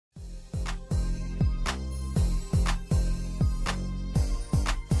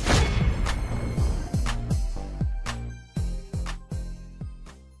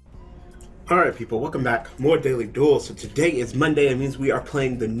Alright people, welcome back. More Daily Duels. So today is Monday. It means we are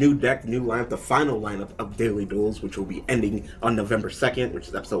playing the new deck, new lineup, the final lineup of Daily Duels, which will be ending on November 2nd, which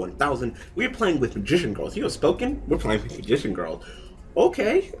is episode 1000. We are playing with Magician Girls. You have spoken? We're playing with Magician Girls.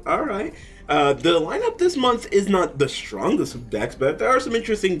 Okay, alright. The lineup this month is not the strongest of decks, but there are some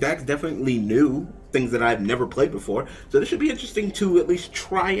interesting decks, definitely new, things that I've never played before. So this should be interesting to at least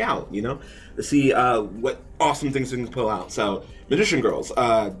try out, you know, to see what awesome things we can pull out. So, Magician Girls,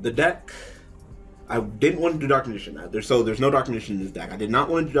 the deck... I didn't want to do Dark Magician. There's no Dark Magician in this deck. I did not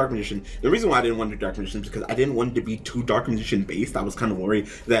want to do Dark Magician. The reason why I didn't want to do Dark Magician is because I didn't want it to be too Dark Magician based. I was kind of worried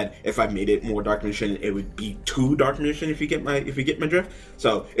that if I made it more Dark Magician, it would be too Dark Magician. If you get my drift.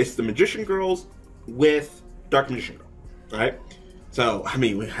 So it's the Magician Girls with Dark Magician Girl. All right. So, I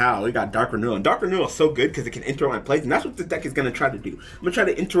mean, we got Dark Renewal. And Dark Renewal is so good because it can interrupt my plays, and that's what the deck is going to try to do. I'm going to try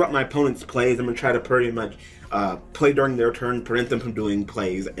to interrupt my opponent's plays. I'm going to try to pretty much play during their turn, prevent them from doing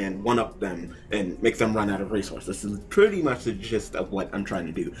plays, and one-up them, and make them run out of resources. This is pretty much the gist of what I'm trying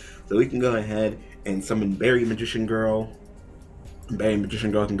to do. So we can go ahead and summon Berry Magician Girl. Berry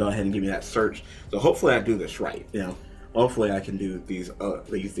Magician Girl can go ahead and give me that search. So hopefully I do this right, you know. Hopefully I can do these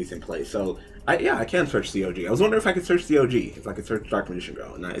in place. So I can search COG. I was wondering if I could search COG, if I could search Dark Magician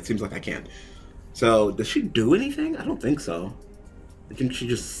Girl, and it seems like I can. So does she do anything? I don't think so. I think she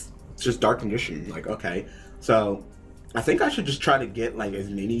just Dark Magician. Like, okay. So I think I should just try to get like as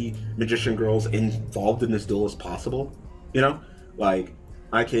many Magician Girls involved in this duel as possible. You know, like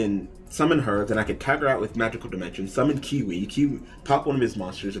I can summon her, then I can tag her out with Magical Dimension, summon Kiwi, pop one of his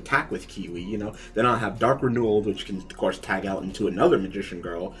monsters, attack with Kiwi, you know. Then I'll have Dark Renewal, which can, of course, tag out into another Magician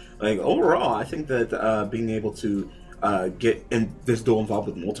Girl. Like, overall, I think that being able to get in this duel involved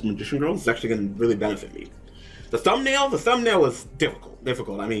with multiple Magician Girls is actually going to really benefit me. The thumbnail was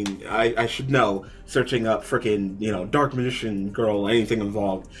difficult. I mean, I should know searching up freaking, you know, Dark Magician Girl, anything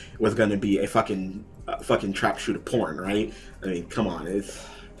involved was going to be a fucking trap shoot of porn, right? I mean, come on, it's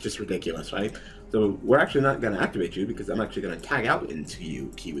just ridiculous, right? So we're actually not going to activate you because I'm actually going to tag out into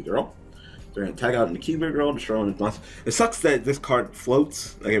you, Kiwi Girl. So we're going to tag out into Kiwi Girl, destroy one of the monsters. It sucks that this card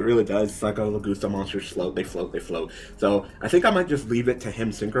floats, like it really does. It's like all the Gusto monsters float, they float. So I think I might just leave it to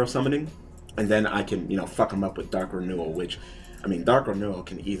him synchro summoning, and then I can, you know, fuck him up with Dark Renewal, which, I mean, Dark Renewal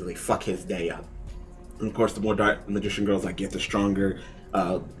can easily fuck his day up. And of course, the more Dark Magician Girls I get, the stronger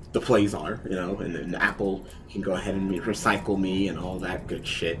the plays are, you know, and then Apple can go ahead and recycle me and all that good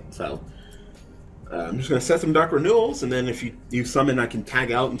shit. So I'm just going to set some Dark Renewals, and then if you summon, I can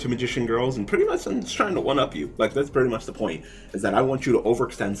tag out into Magician Girls, and pretty much I'm just trying to one-up you. Like, that's pretty much the point, is that I want you to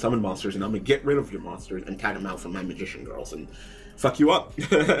overextend summon monsters, and I'm going to get rid of your monsters and tag them out from my Magician Girls, and fuck you up.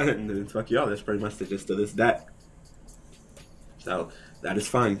 And then fuck you up. That's pretty much the gist of this deck. So that is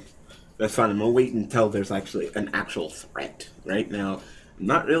fine. That's fine. I'm going to wait until there's actually an actual threat. Right now, I'm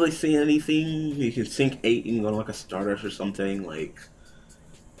not really seeing anything. You can sink 8 and go like a Stardust or something. Like,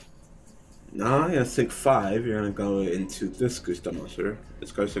 no, I'm going to sink 5. You're going to go into this Gusto monster.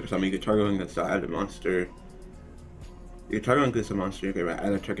 This goes to something. You can target against the other monster. You target on Gusto monster, you can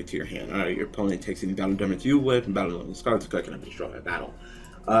add a target to your hand. Alright, your opponent takes any battle damage you live and battle on this card. This card cannot be destroyed by battle.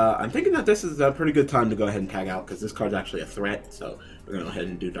 I'm thinking that this is a pretty good time to go ahead and tag out, because this card's actually a threat. So we're going to go ahead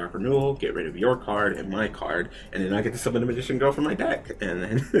and do Dark Renewal, get rid of your card and my card, and then I get to summon a Magician Girl from my deck. And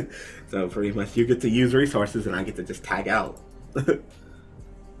then, so pretty much you get to use resources and I get to just tag out.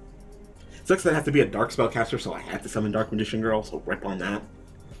 Sucks that I have to be a Dark Spellcaster, so I had to summon Dark Magician Girl, so rip on that.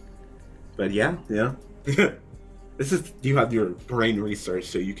 But yeah. This is, you have your brain research,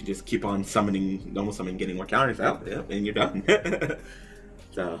 so you can just keep on summoning, normal summon, getting more counters out, yeah, and you're done.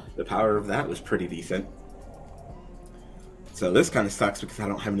 So the power of that was pretty decent. So this kind of sucks because I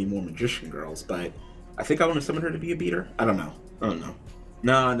don't have any more Magician Girls, but I think I want to summon her to be a beater. I don't know.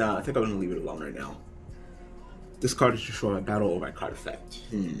 No, I think I'm going to leave it alone right now. This card is destroyed by battle or by card effect.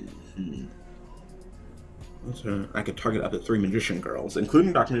 I could target up to 3 Magician Girls,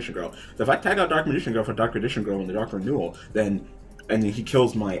 including Dark Magician Girl. So if I tag out Dark Magician Girl for Dark Magician Girl in the Dark Renewal, then he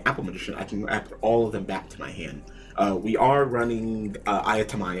kills my Apple Magician, I can add all of them back to my hand. We are running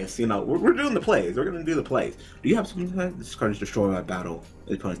Hieratics. You know, we're doing the plays. We're going to do the plays. Do you have something like that? This card is destroyed by battle.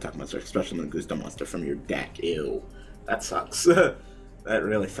 The opponent's attack monster, especially when Gusto monster from your deck. Ew. That sucks. That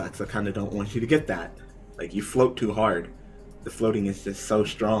really sucks. I kind of don't want you to get that. Like, you float too hard. The floating is just so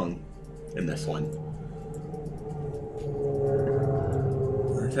strong in this one.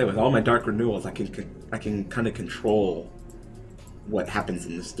 I say, with all my Dark Renewals, I can kind of control what happens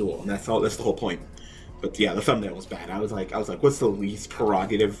in this duel, and that's the whole point. But yeah, the thumbnail was bad. I was like, what's the least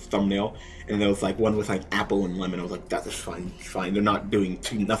prerogative thumbnail? And there was like one with like apple and lemon. I was like, that's fine. They're not doing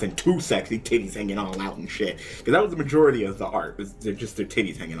nothing too sexy, titties hanging all out and shit. Because that was the majority of the art. They're just their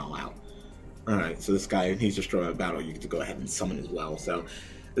titties hanging all out. Alright, so this guy, he's destroyed a battle, you get to go ahead and summon as well. So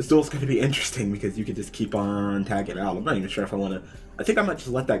this duel's going to be interesting because you can just keep on tagging out. I'm not even sure if I want to... I think I might just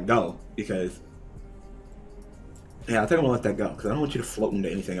let that go because... Yeah, I think I'm going to let that go because I don't want you to float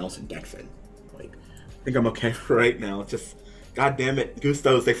into anything else in deck then. Like, I think I'm okay for right now. It's just... God damn it,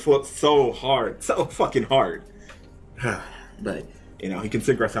 Gustos, they float so hard. So fucking hard. But... You know, he can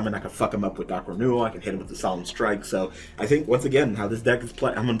synchro summon, I can fuck him up with Dark Renewal, I can hit him with the Solemn Strike, so I think, once again, how this deck is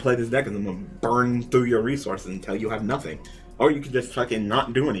played, I'm going to play this deck and I'm going to burn through your resources until you have nothing. Or you can just fucking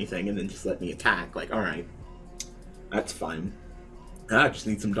not do anything and then just let me attack, like, alright. That's fine. I just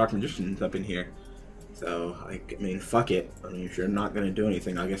need some Dark Magicians up in here. So, like, I mean, fuck it. I mean, if you're not going to do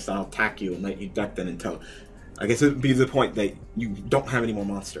anything, I guess I'll attack you and let you deck then until... I guess it would be the point that you don't have any more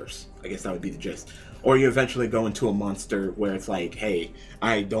monsters. I guess that would be the gist. Or you eventually go into a monster where it's like, hey,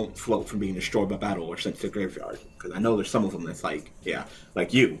 I don't float from being destroyed by battle or sent to the graveyard. Because I know there's some of them that's like, yeah,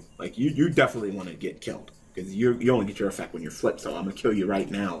 like you. Like, you definitely want to get killed. Because you only get your effect when you're flipped, so I'm going to kill you right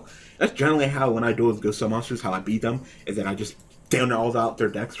now. That's generally how, when I duel with Ghost monsters, how I beat them, is that I just down all out their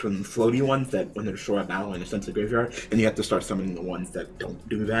decks from floaty ones that when they're destroyed by battle and they're sent to the graveyard, and you have to start summoning the ones that don't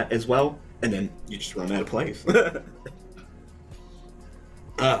do that as well, and then you just run out of plays.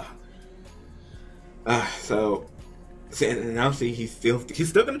 So now see he's still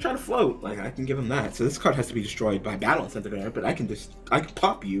gonna try to float. Like, I can give him that. So this card has to be destroyed by battle and sent to the graveyard, but I can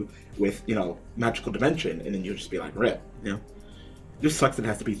pop you with, you know, Magical Dimension, and then you'll just be like, rip, you know. It just sucks it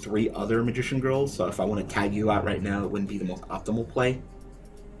has to be 3 other Magician Girls, so if I want to tag you out right now, it wouldn't be the most optimal play.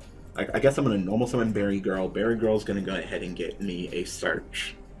 Like, I guess I'm gonna normal summon Berry Girl. Berry Girl's gonna go ahead and get me a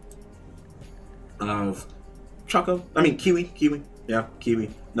search of Kiwi. Yeah,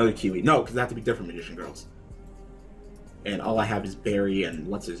 Kiwi. Another Kiwi. No, because they have to be different Magician Girls. And all I have is Barry and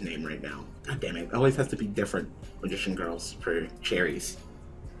what's his name right now. God damn it. It always has to be different Magician Girls for cherries.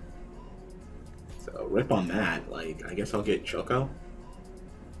 So, rip on that. Like, I guess I'll get Choco.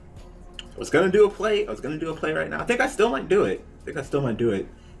 I was gonna do a play right now. I think I still might do it.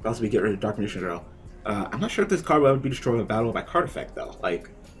 Possibly get rid of Dark Magician Girl. I'm not sure if this card would be destroyed by battle by card effect, though. Like,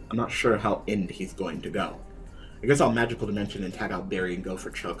 I'm not sure how end he's going to go. I guess I'll Magical Dimension and tag out Barry and go for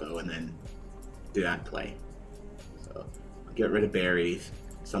Choco and then do that play. So, I'll get rid of Barry,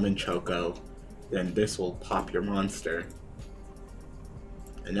 summon Choco, then this will pop your monster.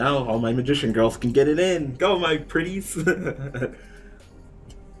 And now all my Magician Girls can get it in! Go, my pretties! And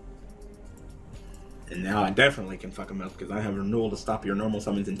now I definitely can fuck them up because I have Renewal to stop your normal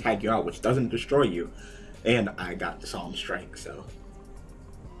summons and tag you out, which doesn't destroy you. And I got the Solemn Strike, so...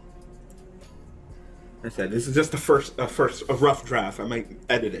 Like I said, this is just a rough draft. I might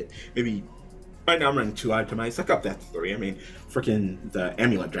edit it. Maybe right now I'm running 2 itemize. Suck up that 3. I mean, freaking the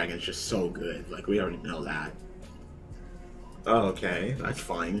Amulet Dragon is just so good. Like, we already know that. Oh, okay, that's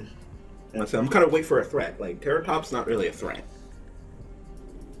fine. Like I said, I'm kind of waiting for a threat. Like, Terratop's not really a threat.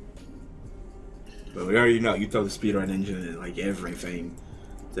 But we already know you throw the Speedroid engine in like everything.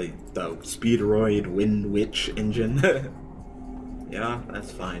 The Speedroid Wind Witch engine. Yeah,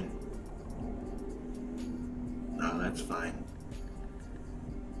 that's fine. No, that's fine.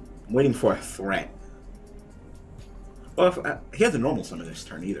 I'm waiting for a threat. Well, if, he has a normal summon this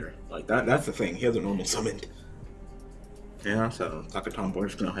turn either. Like, that's the thing. He has a normal summon. Yeah, so Takaton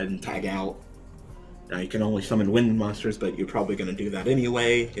Board's gonna go ahead and tag out. Now, you can only summon wind monsters, but you're probably gonna do that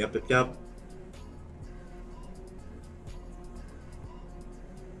anyway. Yep.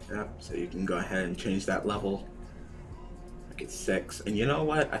 Yep, so you can go ahead and change that level. Make it 6. And you know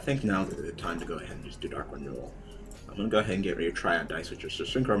what? I think now's the time to go ahead and just do Dark Renewal. I'm going to go ahead and get rid of Triad Dice, which is a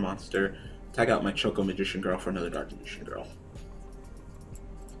Synchro Monster. Tag out my Choco Magician Girl for another Dark Magician Girl.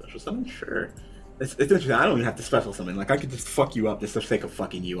 Special Summon? Sure. It's interesting. I don't even have to Special Summon. Like, I could just fuck you up just for the sake of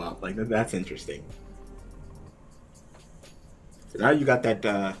fucking you up. Like, that's interesting. So now you got that,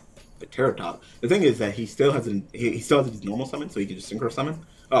 the Terratop. The thing is that he still has his normal summon, so he can just Synchro Summon.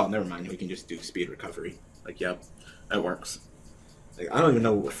 Oh, never mind. We can just do Speed Recovery. Like, yep. That works. Like, I don't even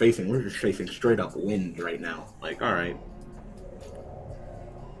know what we're facing. We're just facing straight up wind right now. Like, alright.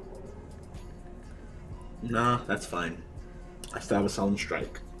 Nah, that's fine. I still have a Solemn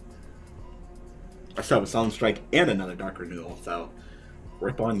Strike. I still have a Solemn Strike and another Dark Renewal, so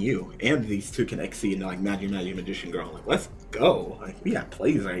rip on you. And these two can exceed into, like, Magic Magician Girl. Like, let's go. Like, we got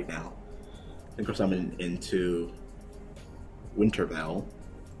plays right now. Synchro Summon into Winterbell.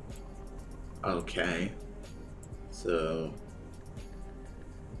 Okay. So,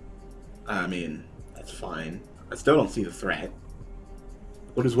 I mean, that's fine. I still don't see the threat.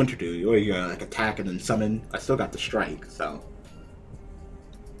 What does Winter do? You like attack and then summon. I still got the strike, so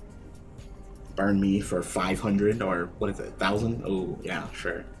burn me for 500 or what is it, 1,000? Oh yeah,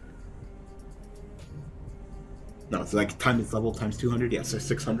 sure. No, it's like time its level times 200. Yeah, so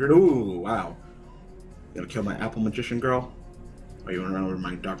 600. Ooh, wow. You gonna kill my Apple Magician Girl? Or you wanna run over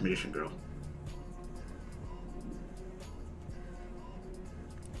my Dark Magician Girl?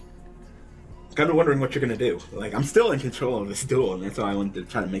 Kind of wondering what you're gonna do. Like, I'm still in control of this duel, and that's why I wanted to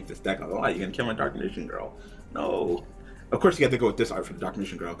try to make this deck. Like, oh, you're gonna kill my Dark Magician Girl? No. Of course, you have to go with this art for the Dark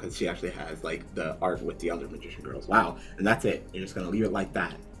Magician Girl because she actually has like the art with the other Magician Girls. Wow, and that's it. You're just gonna leave it like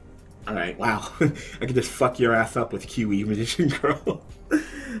that. All right. Wow, I can just fuck your ass up with QE Magician Girl.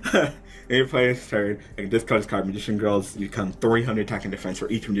 In your player's turn, I can discard this card. Magician Girls become 300 attack and defense for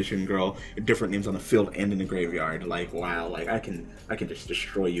each Magician Girl. Different names on the field and in the graveyard. Like, wow, like I can just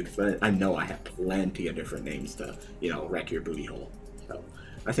destroy you because I know I have plenty of different names to, you know, wreck your booty hole. So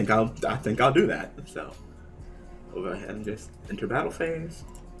I think I'll do that. So I'll go ahead and just enter battle phase.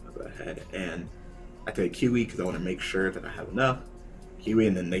 I'll go ahead and activate QE because I want to make sure that I have enough QE,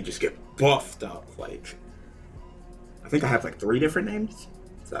 and then they just get buffed up. Like, I think I have like 3 different names.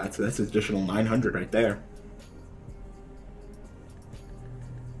 So that's additional 900 right there.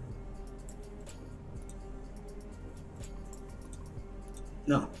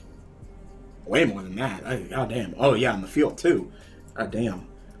 No, way more than that. God damn. Oh yeah, on the field too. God damn.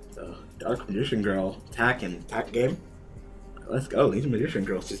 So Dark Magician Girl attack game. Let's go. These Magician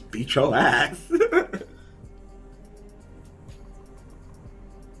Girls just beat your ass.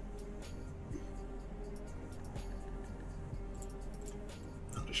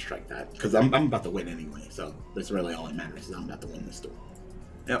 Strike that because I'm about to win anyway, so that's really all that matters is I'm about to win this duel.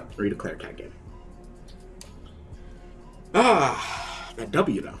 Yep, redeclare tag game. That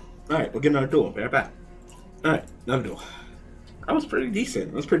W though. Alright, we'll get another duel. Be right back. Alright, another duel. That was pretty decent.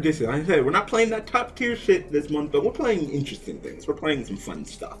 It was pretty decent. Like I said, we're not playing that top tier shit this month, but we're playing interesting things. We're playing some fun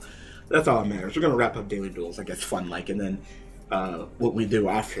stuff. That's all that matters. We're gonna wrap up Daily Duels, I guess, fun like, and then what we do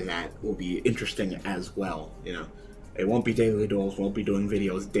after that will be interesting as well, you know. It won't be Daily Duels, won't be doing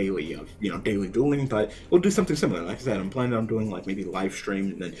videos daily of, you know, daily dueling, but we'll do something similar. Like I said, I'm planning on doing, like, maybe live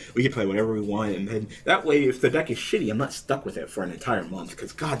stream, and then we can play whatever we want, and then that way, if the deck is shitty, I'm not stuck with it for an entire month,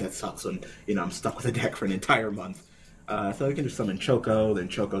 because, God, that sucks when, you know, I'm stuck with a deck for an entire month. So we can just summon Choco, then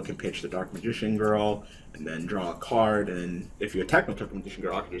Choco can pitch the Dark Magician Girl, and then draw a card, and if you attack the Dark Magician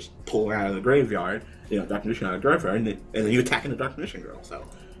Girl, I can just pull her out of the graveyard, you know, Dark Magician out of the graveyard, and then you attack the Dark Magician Girl, so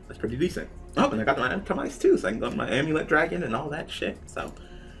that's pretty decent. Oh, and I got my Triamids too, so I can go to my Amulet Dragon and all that shit. So,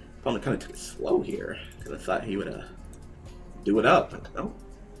 opponent kind of took it slow here, because I thought he would do it up. Like, no.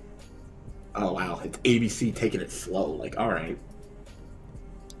 Oh, wow, it's ABC taking it slow. Like, alright.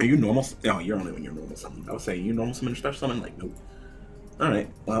 Are you normal? No, you're only when you're normal summon. I would say, you normal summon or special summon? Like, nope. Alright,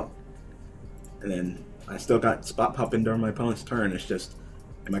 well. And then, I still got spot popping during my opponent's turn. It's just,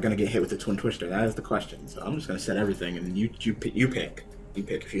 am I going to get hit with the Twin Twister? That is the question. So, I'm just going to set everything, and you pick. You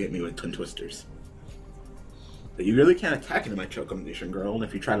pick if you hit me with Twin Twisters. But you really can't attack into my Choco Magician Girl, and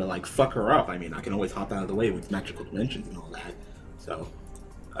if you try to, like, fuck her up, I mean, I can always hop out of the way with magical dimensions and all that. So,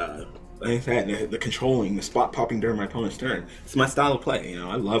 like I said, the controlling, the spot popping during my opponent's turn, it's my style of play, you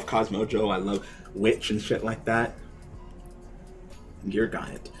know. I love Cosmojo, I love Witch and shit like that. Gear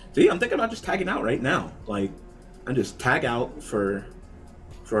Gaia. See, I'm thinking about just tagging out right now. Like, I just tag out for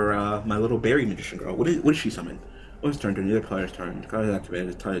my little Berry Magician Girl. What is she summon? Once turn to another player's turn. Card is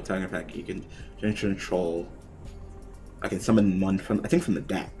activated. Target attack effect. You can change control. I can summon one from, I think, from the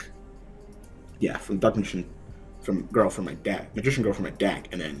deck. Yeah, from Dark Magician, from my deck, Magician Girl from my deck,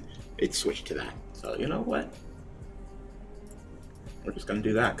 and then it switched to that. So you know what? We're just gonna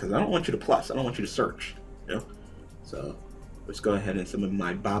do that because I don't want you to plus. I don't want you to search. You know. So let's go ahead and summon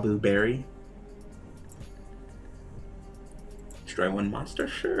my Babu Berry. Destroy one monster.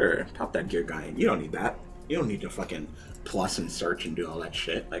 Sure. Pop that Gear Guy in. You don't need that. You don't need to fucking plus and search and do all that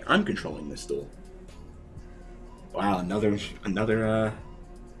shit. Like, I'm controlling this duel. Wow, another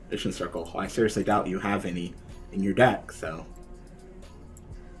mission circle. I seriously doubt you have any in your deck, so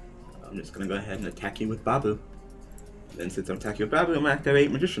I'm just gonna go ahead and attack you with Babu. Then since I'm attacking with Babu, I'm gonna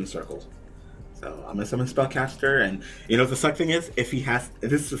activate Magician Circle. So I'm gonna summon Spellcaster, and you know what the suck thing is? If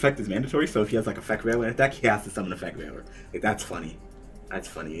this effect is mandatory, so if he has like Effect Veiler in a deck, he has to summon Effect Veiler. Like, that's funny. That's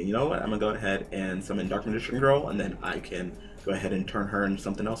funny. And you know what? I'm gonna go ahead and summon Dark Magician Girl, and then I can go ahead and turn her into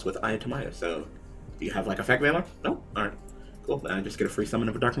something else with Ayatamaya. So, do you have like Effect Veiler? No? Alright. Cool. Then I just get a free summon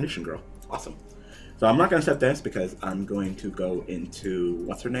of a Dark Magician Girl. Awesome. So I'm not gonna set this because I'm going to go into,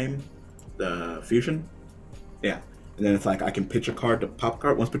 what's her name? The Fusion? Yeah. And then it's like I can pitch a card to pop a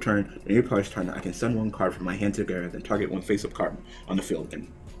card once per turn. On your player's turn, I can send one card from my hand to Gaia, then target one face-up card on the field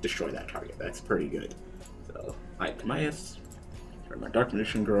and destroy that target. That's pretty good. So, Ayatamaya. Turn my Dark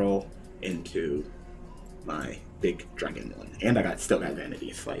Magician Girl into my big dragon one, and I still got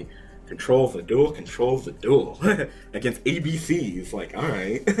vanities. Like, Controls the duel, controls the duel. Against ABCs, like,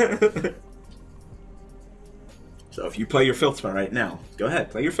 alright. So if you play your Filthspell right now, go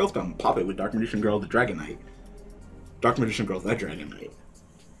ahead, play your Filthspell and pop it with Dark Magician Girl, the Dragon Knight. Dark Magician Girl, the Dragon Knight.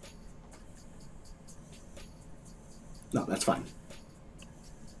 No, that's fine.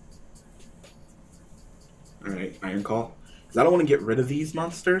 Alright, Iron Call. Because I don't want to get rid of these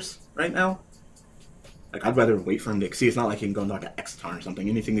monsters right now. Like, I'd rather wait for him to... See, it's not like he can go into like an X-Tarn or something.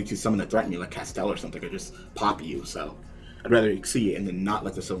 Anything that you summon that threaten me, like Castell or something, could just pop you, so... I'd rather see it and then not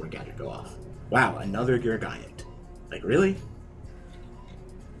let the Silver Gadget go off. Wow, another Giant. Like, really?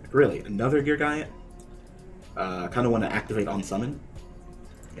 Like, really? Another Giant? I kind of want to activate Unsummon.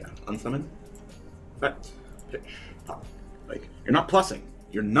 Yeah, Unsummon. Effect. Pitch. Pop. Like, you're not plussing.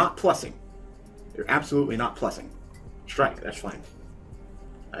 You're not plussing. You're absolutely not plussing. Strike, that's fine.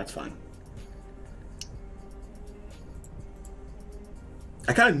 That's fine.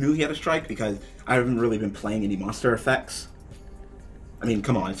 I kind of knew he had a strike because I haven't really been playing any monster effects. I mean,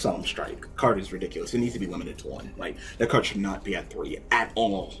 come on, Solemn Strike. Card is ridiculous. It needs to be limited to 1. Like, that card should not be at 3 at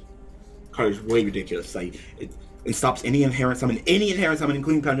all. Card is way ridiculous. Like, it stops any inherent summon,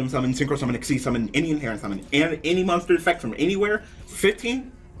 including Pendulum Summon, Synchro Summon, Exceed Summon, any inherent summon, and any monster effect from anywhere,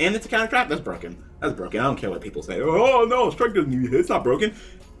 15, and it's a counter trap. That's broken. That's broken. I don't care what people say. Oh, no, Strike doesn't need it. It's not broken.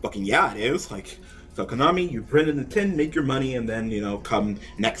 Fucking yeah, it is. Like, so Konami, you print it in 10, make your money, and then, you know, come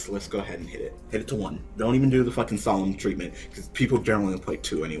next list, go ahead and hit it. Hit it to 1. Don't even do the fucking solemn treatment, because people generally play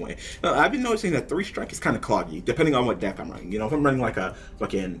 2 anyway. I've been noticing that 3 strike is kind of cloggy, depending on what deck I'm running. You know, if I'm running like a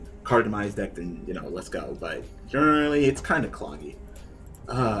fucking card demise deck, then, you know, let's go. But generally, it's kind of cloggy.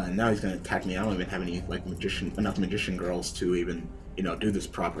 Now he's going to attack me. I don't even have any, like, enough magician girls to even, you know, do this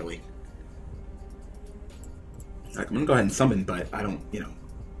properly. Like, I'm going to go ahead and summon, but I don't, you know,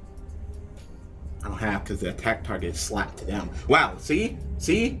 I don't have, because the attack target is slapped to down. Wow, see?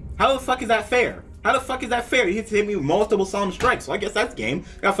 See? How the fuck is that fair? How the fuck is that fair? He hit me with multiple Solemn Strikes, so I guess that's game.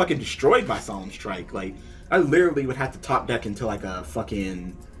 I got fucking destroyed by Solemn Strike. Like, I literally would have to top deck into like a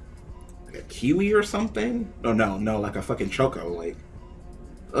fucking... like a Kiwi or something? Oh, no, like a fucking Choco. Like,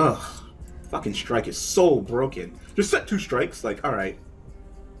 ugh. Fucking Strike is so broken. Just set 2 strikes. Like, alright.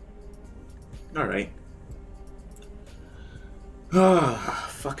 Alright.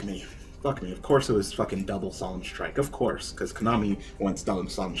 Fuck me. Fuck me. Of course it was fucking double Solemn Strike. Of course. Because Konami wants double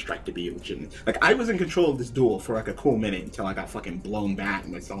Solemn Strike to be legitimate. Like, I was in control of this duel for like a cool minute until I got fucking blown back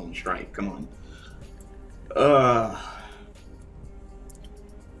with Solemn Strike. Come on.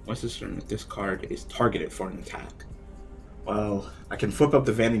 What's this turn? This card is targeted for an attack. Well, I can flip up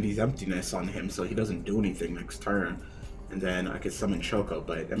the Vanity's Emptiness on him so he doesn't do anything next turn. And then I could summon Choco.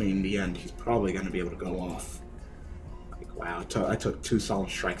 But, I mean, in the end, he's probably going to be able to go off. Wow, I took 2 Solemn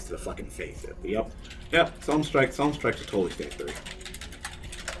Strikes to the fucking face. Yep, Solemn Strikes are totally stage 3.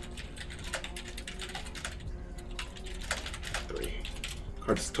 3.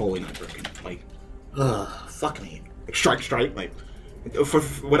 Card's totally not broken. Like, fuck me. Like, strike. Like,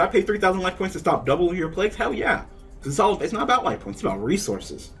 would I pay 3,000 life points to stop double your plagues? Hell yeah. It's not about life points, it's about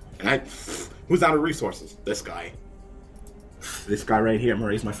resources. And who's out of resources? This guy. This guy right here. I'm gonna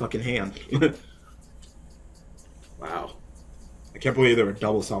raise my fucking hand. Wow. I can't believe there were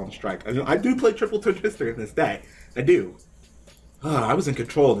double Solemn Strike. I do play triple Twister in this deck. I do. I was in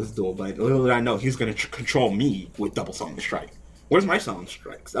control of this duel, but little did I know he's going to control me with double Solemn Strike. Where's my Solemn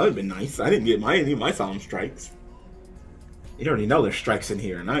Strikes? That would have been nice. I didn't get any of my Solemn Strikes. You already know there's strikes in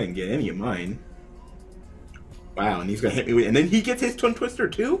here, and I didn't get any of mine. Wow, and he's going to hit me with... And then he gets his Twin Twister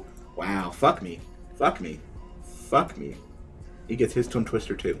too? Wow, fuck me. Fuck me. Fuck me. He gets his Twin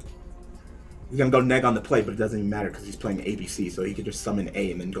Twister too. He's gonna go neg on the play, but it doesn't even matter because he's playing ABC, so he could just summon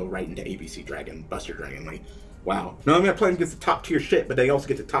A and then go right into ABC Dragon, Buster Dragon. Like, wow. No, I'm gonna play him against the top tier shit, but they also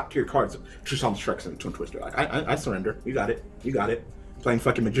get the top tier cards. True Solemn Strikes and Twin Twister. Like, I surrender. You got it. You got it. Playing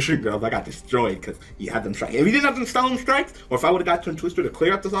fucking Magician Girls, I got destroyed because he had them strike. If he didn't have them Solemn Strikes, or if I would have got Twin Twister to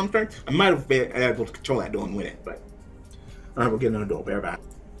clear up the Solemn Strikes, I might have been able to control that duel and win it. But all right, we'll get another duel. Bear back.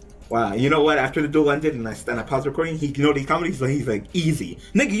 Wow, you know what? After the duel ended and I paused recording, you know these comedies, so he's like, easy.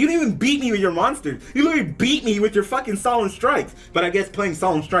 Nigga, you didn't even beat me with your monsters. You literally beat me with your fucking Solemn Strikes. But I guess playing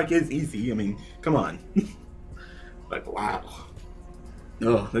Solemn Strike is easy. I mean, come on. Like, wow.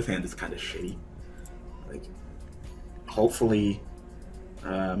 Oh, this hand is kind of shitty. Like, hopefully,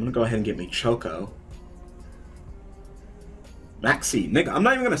 I'm gonna go ahead and get me Choco. Maxi, nigga, I'm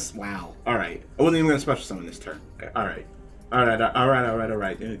not even gonna, wow. Alright, I wasn't even gonna special summon this turn. Alright.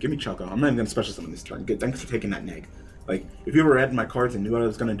 Alright. Give me Choco. I'm not even gonna special summon this turn. Good, thanks for taking that neg. Like, if you ever read my cards and knew what I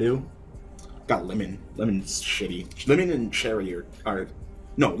was gonna do, got Lemon. Lemon's shitty. Lemon and Cherry are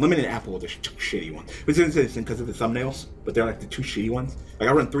No, lemon and apple are the two shitty ones. Which is interesting because of the thumbnails, but they're like the two shitty ones. Like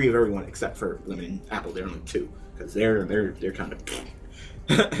I run 3 of everyone except for lemon and apple. They're only 2 because they're kind of.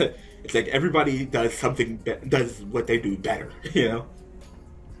 It's like everybody does something, does what they do better, you know.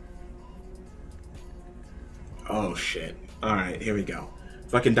 Oh shit! All right, here we go.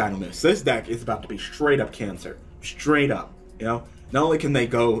 Fucking Dynamis. This deck is about to be straight up cancer. Straight up, you know. Not only can they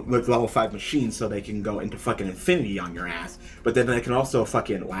go with level 5 machines so they can go into fucking infinity on your ass, but then they can also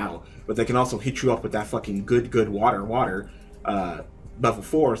fucking, wow, but they can also hit you up with that fucking good water, level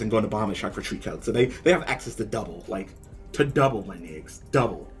 4s and go into bomb and shark for treat code. So they have access to double, like, to double my niggas.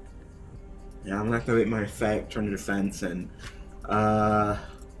 Double. Yeah, I'm gonna activate my effect, turn to defense, and, I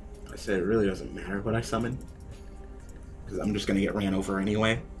said it really doesn't matter what I summon. Because I'm just gonna get ran over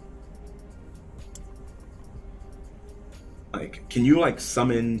anyway. Like, can you like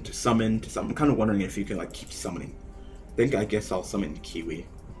summon to summon? I'm kind of wondering if you can like keep summoning. I guess I'll summon Kiwi,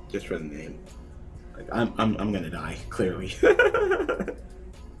 just for the name. Like, I'm gonna die clearly.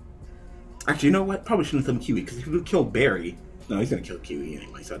 Actually, you know what? Probably shouldn't summon Kiwi because if you kill Barry, no, he's gonna kill Kiwi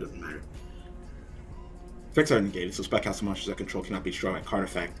anyway, so it doesn't matter. Effects are negated, so spellcasting monsters that control cannot be destroyed by card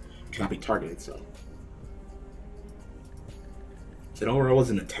effect, cannot be targeted. So, it overall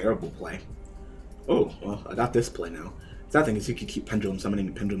wasn't a terrible play. Oh, well, I got this play now. That thing is you can keep pendulum summoning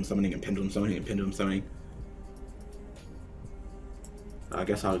and pendulum summoning and pendulum summoning and pendulum summoning. I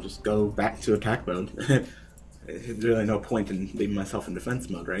guess I'll just go back to attack mode. There's really no point in leaving myself in defense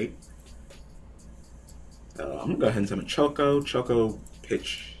mode, right? So I'm gonna go ahead and summon Choco. Choco,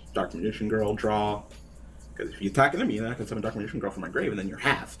 pitch Dark Magician Girl, draw. Because if you attack an enemy, then I can summon Dark Magician Girl from my grave and then you're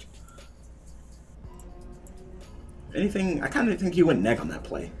halved. Anything, I kind of think he went neg on that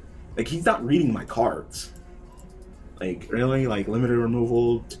play. Like, he's not reading my cards. Like, really? Like, limited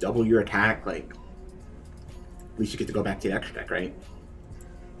removal to double your attack? Like, at least you get to go back to the extra deck, right?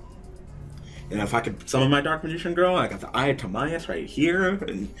 And if I could summon my Dark Magician Girl, I got the Eye of Timaeus right here,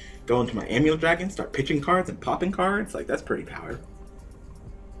 and go into my Amulet Dragon, start pitching cards and popping cards. Like, that's pretty power.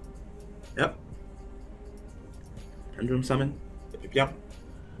 Yep. Pendulum Summon. Yep.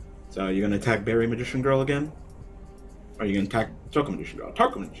 So, you're gonna attack Berry Magician Girl again? Or are you gonna attack Choco Magician Girl?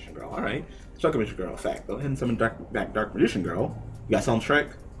 Choco Magician Girl, alright. Choco Magician Girl effect. Go ahead and summon back Dark Magician Girl. You got Solemn Strike?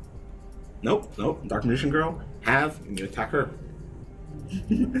 Nope, nope. Dark Magician Girl. Have, and you attack her.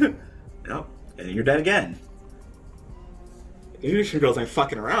 Nope. And you're dead again. The Magician Girls ain't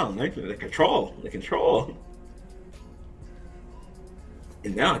fucking around. They control. They control.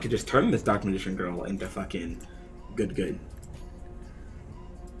 And now I can just turn this Dark Magician Girl into fucking good.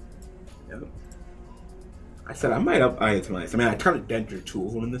 Yep. I said I might up Eye of Timaeus. I mean, I kind of dead your 2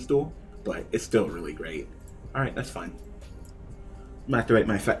 of them in this duel, but it's still really great. Alright, that's fine. I'm gonna activate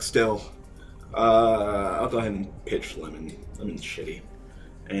my effect still. I'll go ahead and pitch Lemon. Lemon's shitty.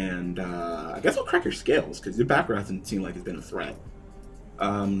 And I guess I'll crack your scales, because your back row doesn't seem like it's been a threat.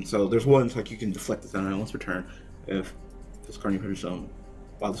 So there's ones like you can deflect this on once per turn. If this card you put yourself,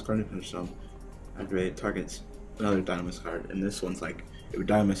 while this card you put yourself, activate targets another Dynamis card. And this one's like, if a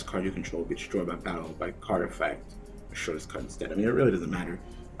Dynamis card you control gets destroyed by battle by card effect, show this card instead. I mean, it really doesn't matter.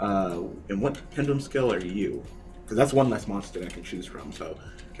 And what pendulum skill are you? Because that's one less monster that I can choose from. So,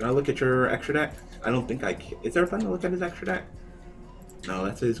 can I look at your extra deck? I don't think I can. Is there a button to look at his extra deck? No,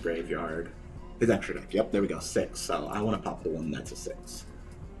 that's his graveyard. His extra deck. Yep, there we go. 6. So, I want to pop the one that's a 6.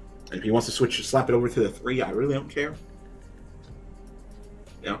 And if he wants to switch, slap it over to the 3, I really don't care.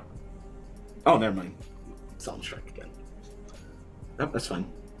 Yeah. Oh, never mind. Solemn Strike again. Yep, that's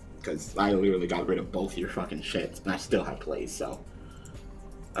fine. Because I literally got rid of both your fucking shits, and I still have plays, so.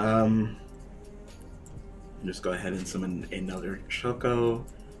 Just go ahead and summon another Choco.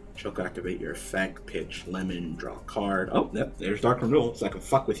 Choco, activate your effect, pitch Lemon, draw a card. Oh, yep, there's Dark Renewal, so I can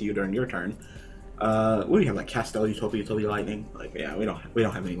fuck with you during your turn. What do you have, like Castel, Utopia, Lightning? Like, yeah, we don't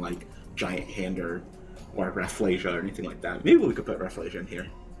have any like Giant Hand or Rafflesia or anything like that. Maybe we could put Rafflesia in here.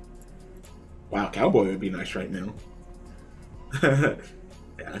 Wow, Cowboy would be nice right now. Yeah,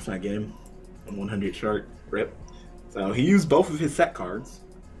 that's my game. I'm 100 short. Rip. So he used both of his set cards.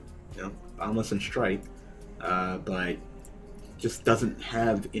 You know, Boundless and Strike. But just doesn't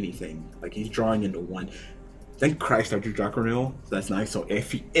have anything. Like, he's drawing into 1. Thank Christ I drew Dark Renewal. So that's nice. So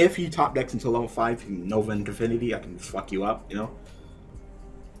if he top decks until level 5, Nova and Divinity, I can just fuck you up, you know?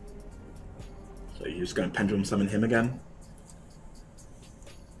 So you're just gonna Pendulum Summon him again?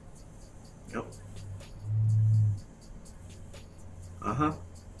 Yep. Uh-huh.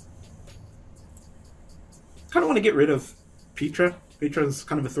 Kind of want to get rid of Petra. Petra's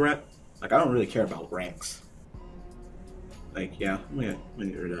kind of a threat. Like, I don't really care about Rex. Like, yeah, I'm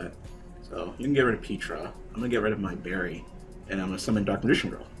gonna get rid of that. So, you can get rid of Petra. I'm gonna get rid of my Berry. And I'm gonna summon Dark Magician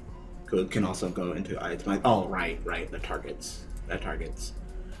Girl, who can also go into my. Oh, right, the targets. That targets.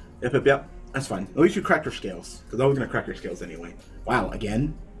 Yep. That's fine. At least you cracked your scales, because I was gonna crack your scales anyway. Wow,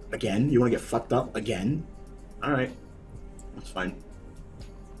 again? You wanna get fucked up again? All right, that's fine.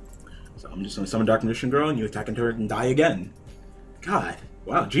 So I'm just gonna summon Dark Magician Girl, and you attack into her and die again. God,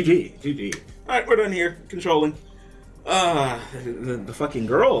 wow, GG. All right, we're done here. Controlling. The fucking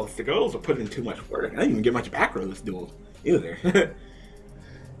girls. The girls are putting in too much work. I didn't even get much back row this duel either.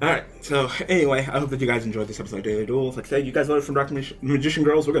 Alright, so anyway, I hope that you guys enjoyed this episode of Daily Duels. Like I said, you guys learned from Dark Magician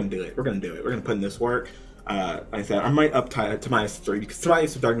Girls. We're gonna do it. We're gonna put in this work. Like I said, I might up to -3 because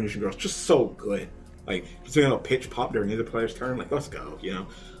tonight's Dark Magician Girls just so good. Like, considering a pitch pop during either player's turn, like, let's go, you know?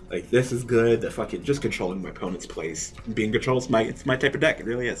 Like, this is good. The fucking just controlling my opponent's plays. Being controlled, it's my type of deck. It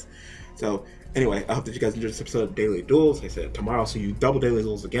really is. So, anyway, I hope that you guys enjoyed this episode of Daily Duels. Like I said, tomorrow I'll see you double Daily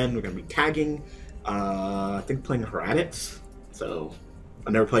Duels again. We're gonna be tagging, I think playing Hieratics. So,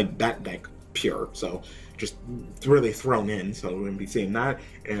 I've never played that deck pure, so just really thrown in. So we're going to be seeing that,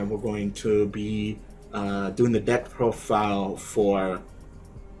 and we're going to be doing the deck profile for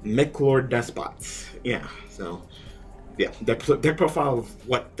Mech Despots. Yeah, so yeah, deck profile of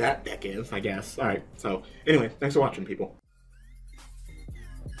what that deck is, I guess. All right, so anyway, thanks for watching, people.